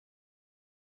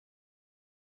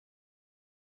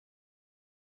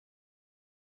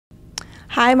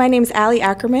Hi, my name is Allie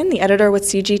Ackerman, the editor with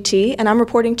CGT, and I'm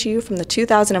reporting to you from the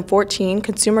 2014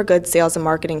 Consumer Goods Sales and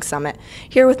Marketing Summit.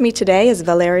 Here with me today is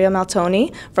Valeria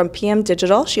Maltoni from PM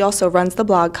Digital. She also runs the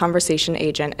blog Conversation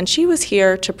Agent, and she was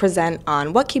here to present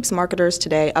on what keeps marketers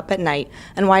today up at night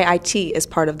and why IT is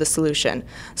part of the solution.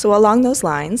 So along those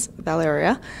lines,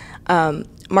 Valeria,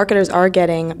 marketers are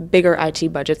getting bigger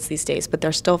IT budgets these days, but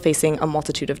they're still facing a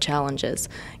multitude of challenges.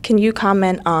 Can you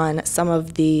comment on some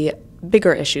of the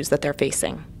bigger issues that they're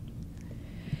facing?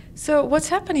 So what's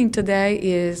happening today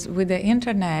is with the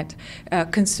internet,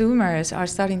 consumers are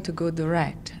starting to go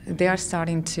direct. They are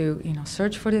starting to,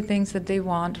 search for the things that they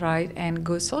want, right, and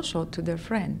go social to their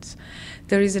friends.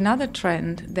 There is another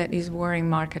trend that is worrying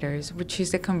marketers, which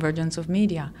is the convergence of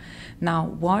media. Now,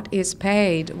 what is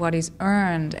paid, what is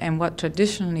earned, and what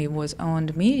traditionally was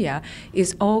owned media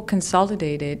is all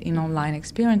consolidated in online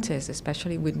experiences,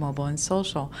 especially with mobile and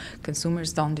social.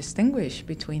 Consumers don't distinguish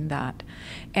between that.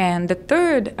 And the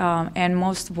third and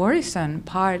most worrisome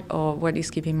part of what is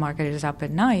keeping marketers up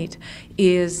at night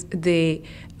is the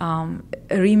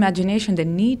reimagination, the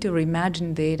need to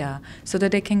reimagine data so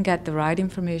that they can get the right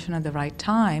information at the right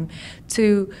time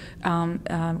to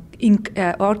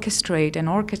orchestrate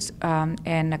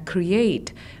and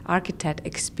create, architect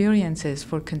experiences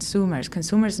for consumers.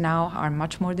 Consumers now are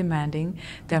much more demanding.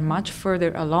 They're much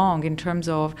further along in terms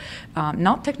of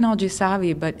not technology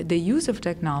savvy, but the use of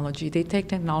technology. They take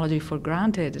technology for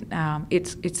granted.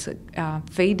 It's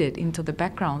faded into the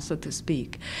background, so to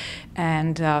speak.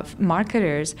 And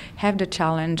marketers have the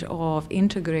challenge of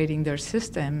integrating their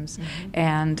systems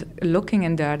and looking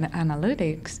in their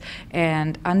analytics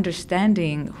and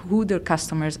understanding who their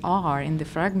customers are in the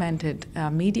fragmented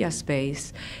media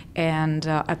space and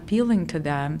appealing to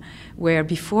them, where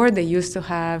before they used to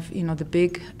have the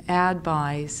big ad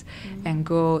buys and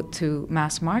go to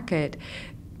mass market.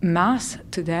 Mass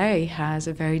today has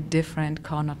a very different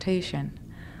connotation.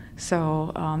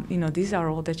 So, these are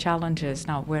all the challenges.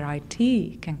 Now, where IT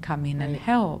can come in and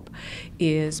help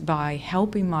is by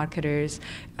helping marketers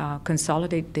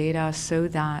consolidate data so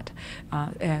that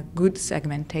good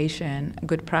segmentation,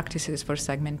 good practices for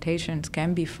segmentations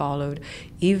can be followed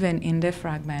even in the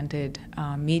fragmented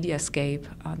mediascape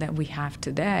that we have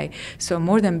today. So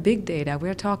more than big data,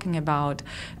 we're talking about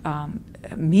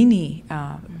mini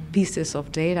pieces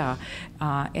of data,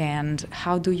 and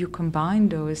how do you combine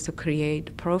those to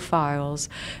create profiles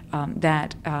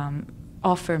that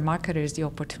offer marketers the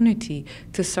opportunity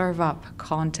to serve up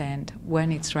content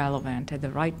when it's relevant at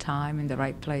the right time in the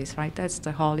right place, right? That's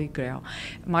the holy grail.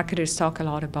 Marketers talk a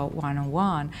lot about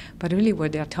one-on-one, but really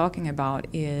what they're talking about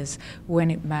is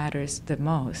when it matters the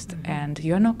most. And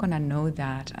you're not going to know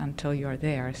that until you're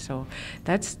there. So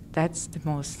that's the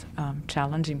most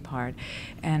challenging part.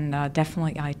 And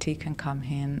definitely IT can come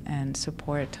in and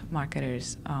support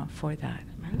marketers for that.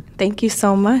 Thank you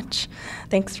so much.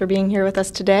 Thanks for being here with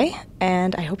us today,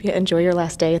 and I hope you enjoy your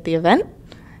last day at the event.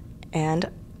 And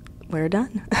we're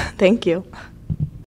done. Thank you.